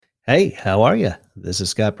Hey, how are you? This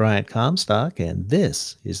is Scott Bryant Comstock, and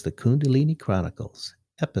this is the Kundalini Chronicles,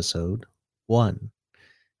 episode 1.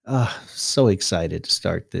 So excited to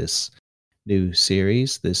start this new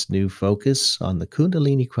series, this new focus on the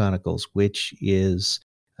Kundalini Chronicles, which is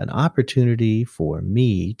an opportunity for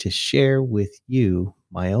me to share with you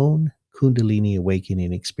my own Kundalini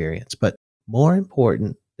awakening experience. But more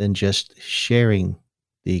important than just sharing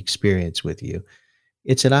the experience with you,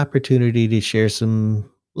 it's an opportunity to share some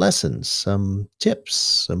lessons, some tips,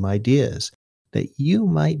 some ideas that you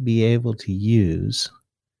might be able to use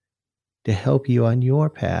to help you on your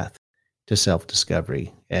path to self discovery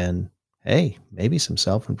and, hey, maybe some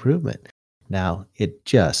self improvement. Now, it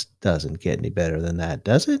just doesn't get any better than that,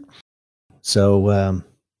 does it? So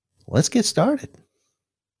let's get started.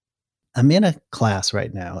 I'm in a class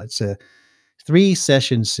right now. It's a 3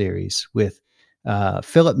 session series with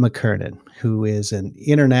Philip McKernan, who is an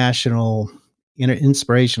international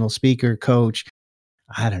inspirational speaker, coach,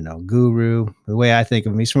 I don't know, guru. The way I think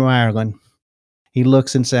of him, he's from Ireland. He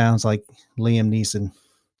looks and sounds like Liam Neeson.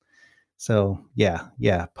 So yeah,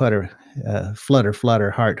 flutter, flutter,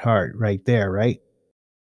 heart, heart, right there, right?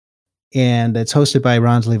 And it's hosted by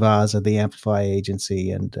Ronsley Vaz of the Amplify Agency,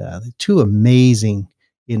 and two amazing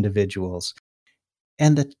individuals.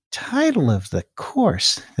 And the title of the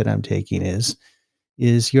course that I'm taking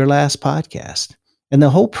is Your Last Podcast. And the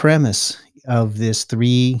whole premise of this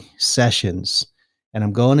 3 sessions, and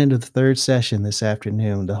I'm going into the third session this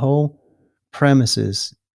afternoon, the whole premise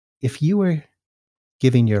is if you were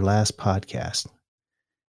giving your last podcast,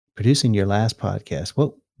 producing your last podcast,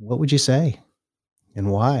 what would you say and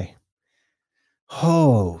why?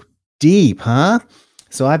 Oh, deep, huh?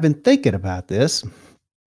 So I've been thinking about this,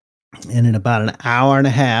 and in about an hour and a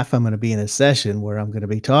half, I'm going to be in a session where I'm going to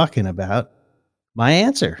be talking about my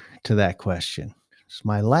answer to that question. It's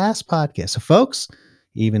my last podcast. So, folks,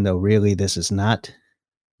 even though really this is not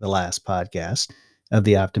the last podcast of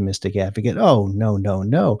The Optimistic Advocate, oh, no, no,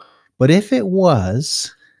 no. But if it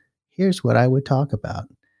was, here's what I would talk about.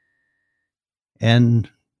 And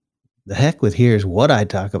the heck with here's what I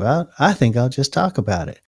talk about. I think I'll just talk about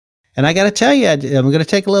it. And I got to tell you, I'm going to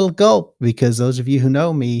take a little gulp because those of you who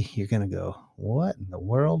know me, you're going to go, what in the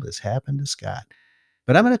world has happened to Scott?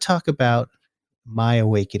 But I'm going to talk about my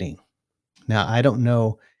awakening. Now, I don't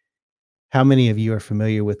know how many of you are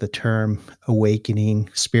familiar with the term awakening,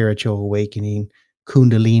 spiritual awakening,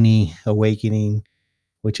 Kundalini awakening,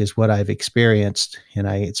 which is what I've experienced. And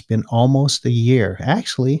it's been almost a year.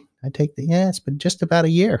 Actually, it's been just about a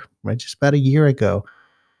year, right? Just about a year ago,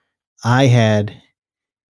 I had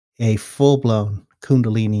a full blown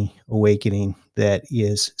Kundalini awakening that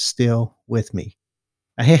is still with me.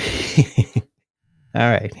 All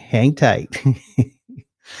right, hang tight.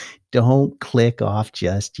 Don't click off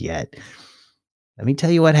just yet. Let me tell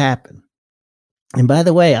you what happened. And by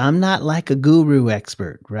the way, I'm not like a guru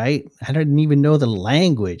expert, right? I didn't even know the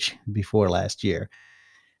language before last year.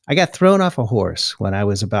 I got thrown off a horse when I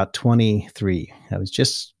was about 23. I was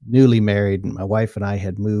just newly married, and my wife and I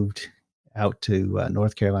had moved out to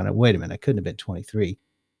North Carolina. Wait a minute, I couldn't have been 23.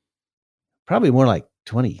 Probably more like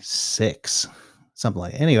 26, something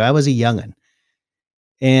like that. Anyway, I was a youngin'.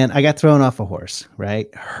 And I got thrown off a horse,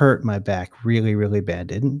 right? Hurt my back really, really bad.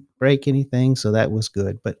 Didn't break anything, so that was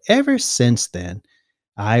good. But ever since then,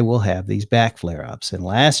 I will have these back flare ups. And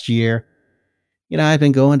last year, I've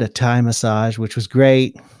been going to Thai massage, which was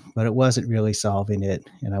great, but it wasn't really solving it.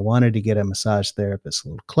 And I wanted to get a massage therapist a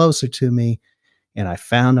little closer to me. And I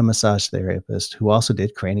found a massage therapist who also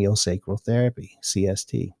did cranial sacral therapy,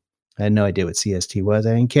 CST. I had no idea what CST was.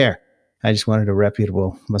 I didn't care. I just wanted a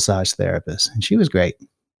reputable massage therapist. And she was great.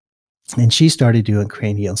 And she started doing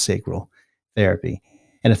cranial sacral therapy.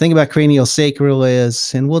 And the thing about cranial sacral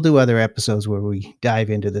is, and we'll do other episodes where we dive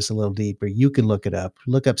into this a little deeper. You can look it up,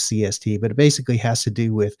 look up CST, but it basically has to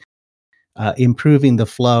do with improving the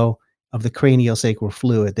flow of the cranial sacral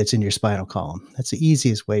fluid that's in your spinal column. That's the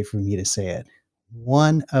easiest way for me to say it.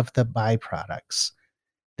 One of the byproducts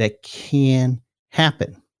that can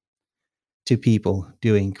happen to people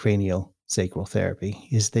doing cranial sacral therapy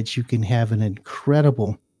is that you can have an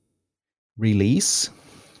incredible release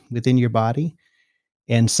within your body.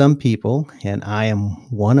 And some people, and I am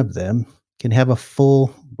one of them, can have a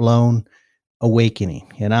full blown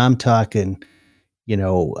awakening. And I'm talking,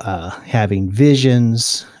 having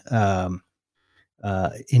visions,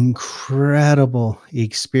 incredible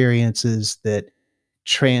experiences that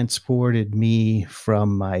transported me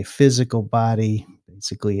from my physical body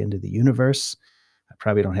basically into the universe. I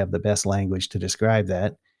probably don't have the best language to describe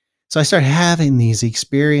that. So I started having these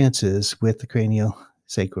experiences with the cranial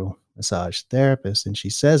sacral massage therapist. And she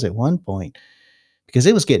says at one point, because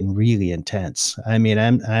it was getting really intense. I mean,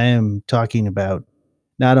 I am talking about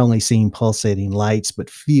not only seeing pulsating lights, but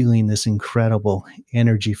feeling this incredible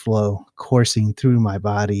energy flow coursing through my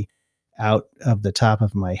body out of the top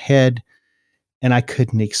of my head, and I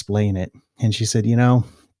couldn't explain it. And she said,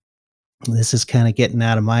 this is kind of getting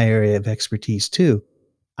out of my area of expertise too.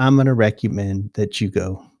 I'm going to recommend that you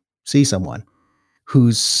go see someone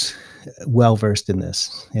who's well versed in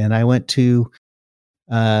this. And I went to,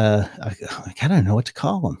 I kind of know what to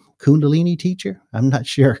call him. Kundalini teacher. I'm not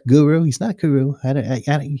sure. Guru. He's not guru.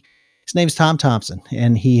 His name's Tom Thompson,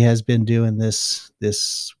 and he has been doing this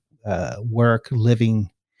work, living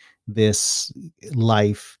this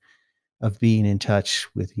life of being in touch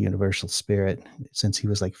with universal spirit since he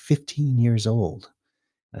was like 15 years old.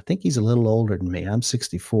 I think he's a little older than me. I'm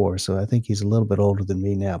 64, so I think he's a little bit older than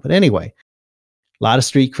me now. But anyway, a lot of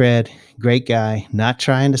street cred, great guy, not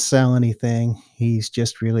trying to sell anything. He's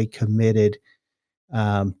just really committed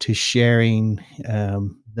to sharing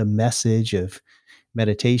the message of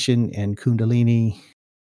meditation and Kundalini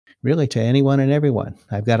really to anyone and everyone.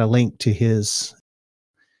 I've got a link to his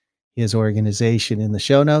organization in the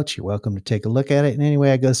show notes. You're welcome to take a look at it. And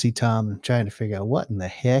anyway, I go see Tom. I'm trying to figure out what in the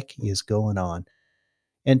heck is going on.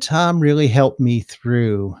 And Tom really helped me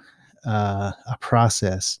through a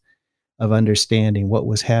process of understanding what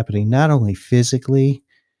was happening, not only physically,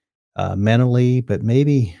 mentally, but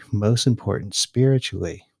maybe most important,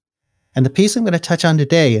 spiritually. And the piece I'm going to touch on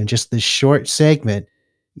today in just this short segment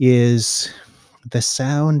is the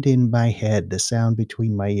sound in my head, the sound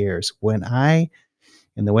between my ears.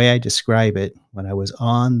 And the way I describe it, when I was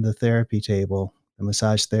on the therapy table, the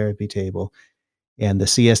massage therapy table, and the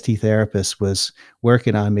CST therapist was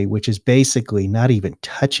working on me, which is basically not even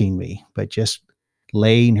touching me, but just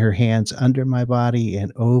laying her hands under my body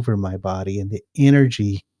and over my body, and the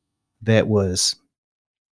energy that was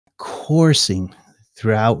coursing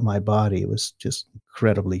throughout my body. It was just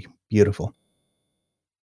incredibly beautiful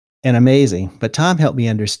and amazing. But Tom helped me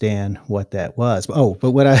understand what that was. Oh,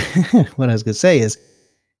 but what I what I was going to say is,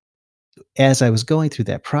 as I was going through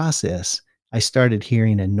that process, I started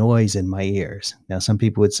hearing a noise in my ears. Now, some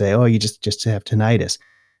people would say, "Oh, you just have tinnitus."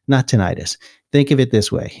 Not tinnitus. Think of it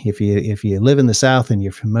this way: if you live in the South and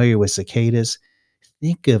you're familiar with cicadas,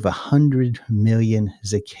 think of 100 million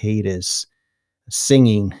cicadas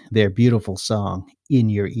singing their beautiful song in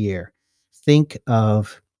your ear. Think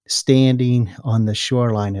of standing on the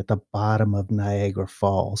shoreline at the bottom of Niagara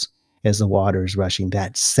Falls as the water is rushing.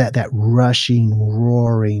 That rushing,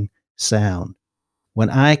 roaring sound. When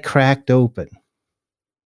I cracked open,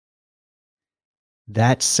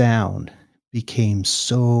 that sound became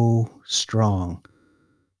so strong,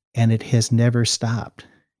 and it has never stopped.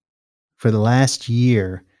 For the last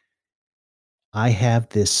year, I have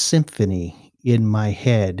this symphony in my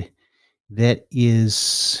head that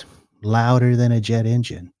is louder than a jet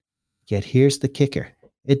engine. Yet here's the kicker: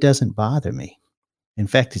 it doesn't bother me. In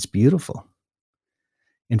fact, it's beautiful.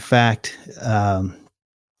 In fact,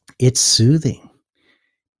 it's soothing.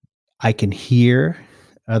 I can hear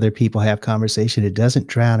other people have conversation. It doesn't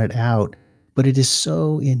drown it out, but it is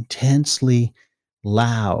so intensely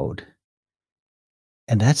loud.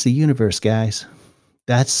 And that's the universe, guys.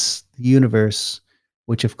 That's the universe,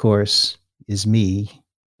 which of course is me.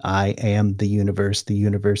 I am the universe. The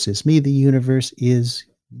universe is me. The universe is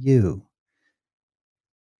you.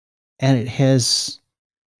 And it has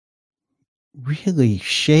really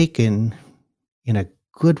shaken in a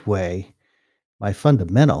good way my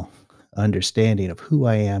fundamental understanding of who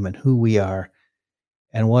I am and who we are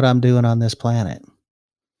and what I'm doing on this planet.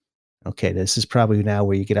 Okay, this is probably now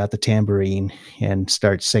where you get out the tambourine and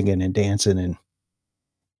start singing and dancing and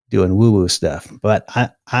doing woo woo stuff. But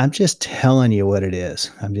I'm just telling you what it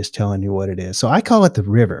is. I'm just telling you what it is. So I call it the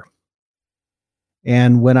river.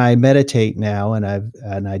 And when I meditate now, and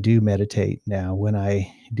I do meditate now, when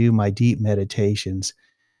I do my deep meditations,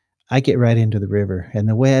 I get right into the river. And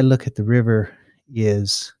the way I look at the river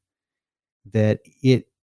is that it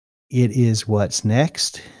is what's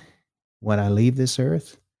next when I leave this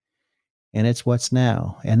earth, and it's what's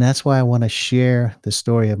now. And that's why I want to share the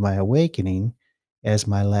story of my awakening as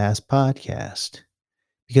my last podcast.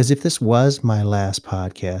 Because if this was my last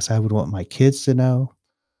podcast, I would want my kids to know,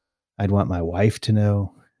 I'd want my wife to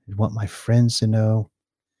know, I'd want my friends to know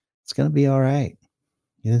it's going to be all right.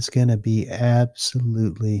 It's going to be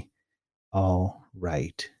absolutely all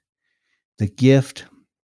right. The gift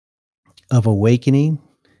of awakening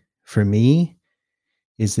for me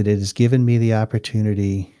is that it has given me the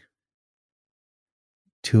opportunity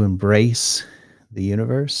to embrace the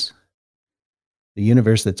universe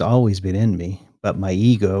that's always been in me, but my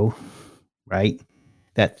ego, right?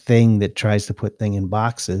 that thing that tries to put thing in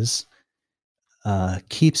boxes,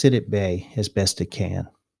 keeps it at bay as best it can.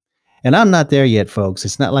 And I'm not there yet, folks.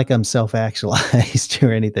 It's not like I'm self-actualized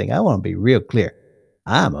or anything. I wanna be real clear.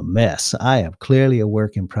 I'm a mess. I am clearly a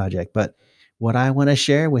work in project, but what I wanna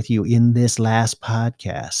share with you in this last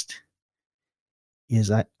podcast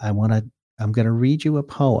is I'm gonna read you a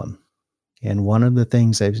poem, and one of the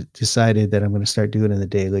things I've decided that I'm gonna start doing in the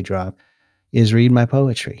daily drop is read my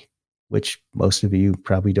poetry, which most of you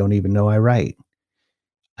probably don't even know I write.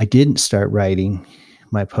 I didn't start writing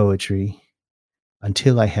my poetry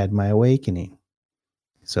until I had my awakening.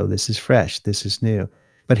 So this is fresh, this is new.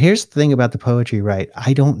 But here's the thing about the poetry, right?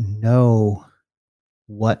 I don't know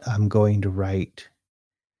what I'm going to write.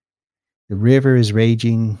 The river is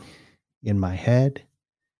raging in my head.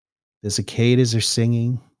 The cicadas are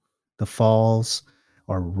singing. The falls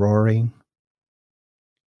are roaring.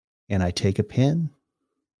 And I take a pen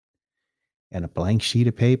and a blank sheet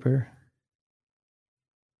of paper,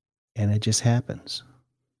 and it just happens.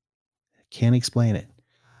 I can't explain it.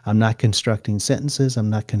 I'm not constructing sentences. I'm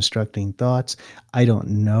not constructing thoughts. I don't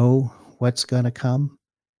know what's going to come,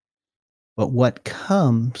 but what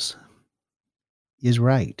comes is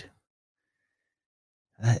right.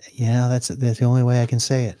 Yeah, that's the only way I can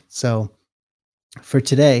say it. So for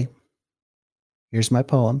today, here's my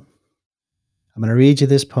poem. I'm going to read you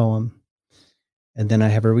this poem, and then I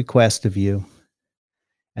have a request of you,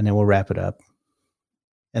 and then we'll wrap it up,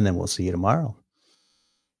 and then we'll see you tomorrow.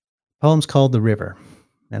 Poem's called The River.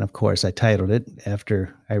 And of course, I titled it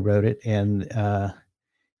after I wrote it. And I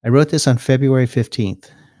wrote this on February 15th,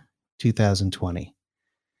 2020.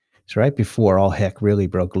 It's right before all heck really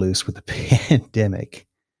broke loose with the pandemic.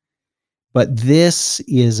 But this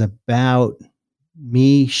is about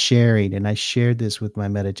me sharing, and I shared this with my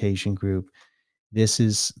meditation group. This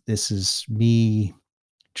is me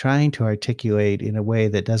trying to articulate in a way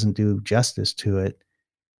that doesn't do justice to it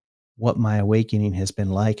what my awakening has been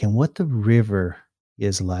like and what the river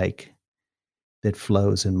is like that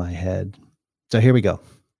flows in my head. So here we go.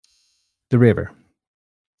 The river,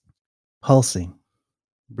 pulsing,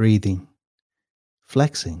 breathing,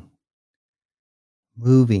 flexing,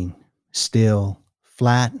 moving, still,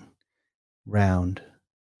 flat, round,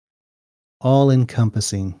 all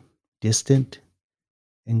encompassing, distant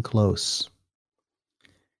and close.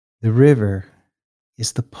 The river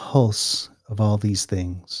is the pulse of all these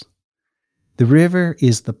things. The river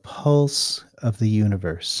is the pulse of the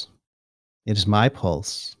universe. It is my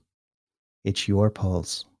pulse. It's your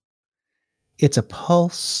pulse. It's a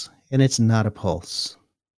pulse and it's not a pulse.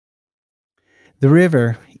 The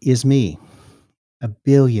river is me. A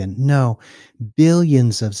billion, no,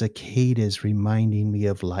 billions of cicadas reminding me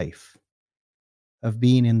of life, of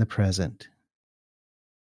being in the present.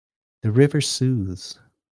 The river soothes.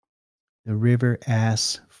 The river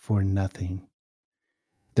asks for nothing.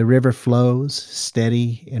 The river flows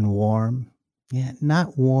steady and warm. Yeah,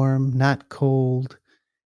 not warm, not cold,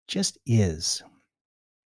 just is.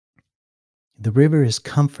 The river is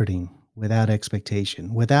comforting without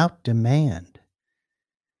expectation, without demand.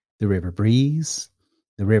 The river breathes.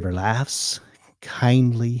 The river laughs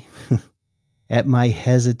kindly at my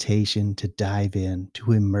hesitation to dive in,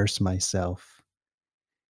 to immerse myself.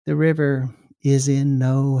 The river is in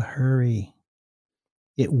no hurry.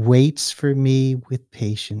 It waits for me with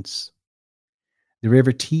patience. The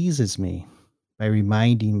river teases me by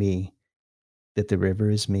reminding me that the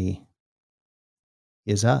river is me,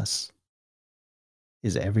 is us,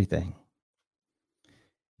 is everything.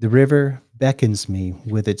 The river beckons me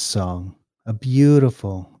with its song, a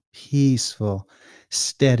beautiful, peaceful,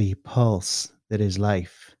 steady pulse that is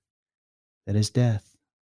life, that is death,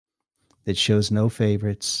 that shows no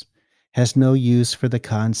favorites, has no use for the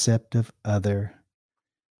concept of other,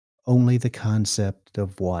 only the concept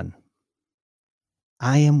of one.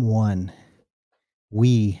 I am one.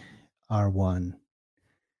 We are one.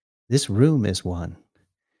 This room is one.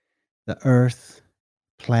 The earth,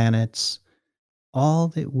 planets, all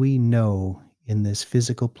that we know in this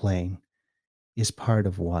physical plane is part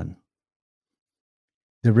of one.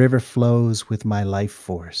 The river flows with my life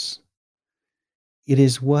force. It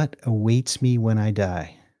is what awaits me when I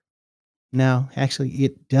die. Now, actually,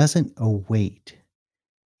 it doesn't await.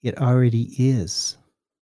 It already is.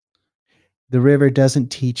 The river doesn't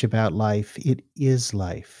teach about life. It is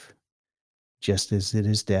life, just as it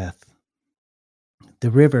is death.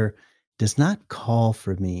 The river does not call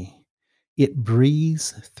for me. It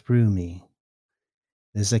breathes through me.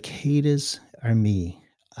 The cicadas are me.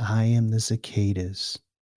 I am the cicadas.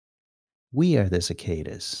 We are the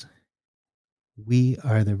cicadas. We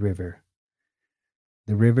are the river.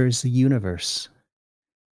 The river is the universe.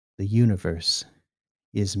 The universe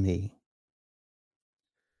is me.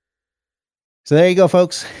 So there you go,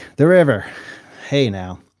 folks. The river. Hey,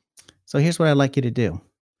 now. So here's what I'd like you to do.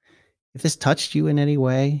 If this touched you in any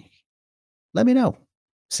way, let me know.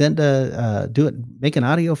 Make an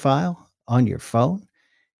audio file on your phone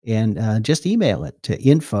and just email it to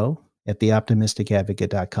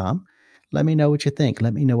info@theoptimisticadvocate.com. Let me know what you think.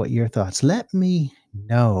 Let me know what your thoughts. Let me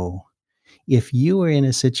know if you were in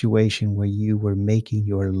a situation where you were making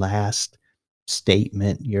your last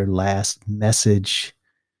statement, your last message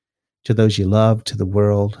to those you love, to the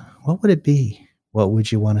world. What would it be? What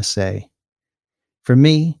would you want to say? For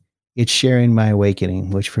me, it's sharing my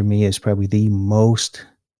awakening, which for me is probably the most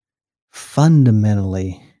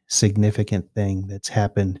fundamentally significant thing that's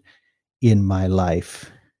happened in my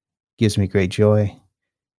life. Gives me great joy,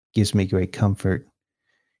 gives me great comfort.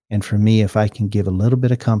 And for me, if I can give a little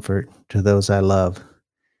bit of comfort to those I love,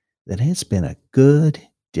 then it's been a good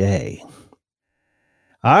day.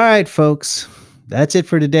 All right, folks. That's it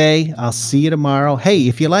for today. I'll see you tomorrow. Hey,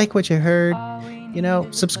 if you like what you heard,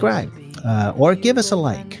 subscribe or give us a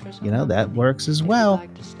like. That works as well.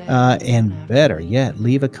 And better yet,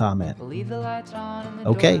 leave a comment.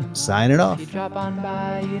 Okay, signing off. If you drop on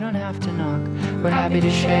by, you don't have to knock. We're happy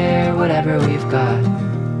to share whatever we've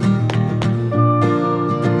got.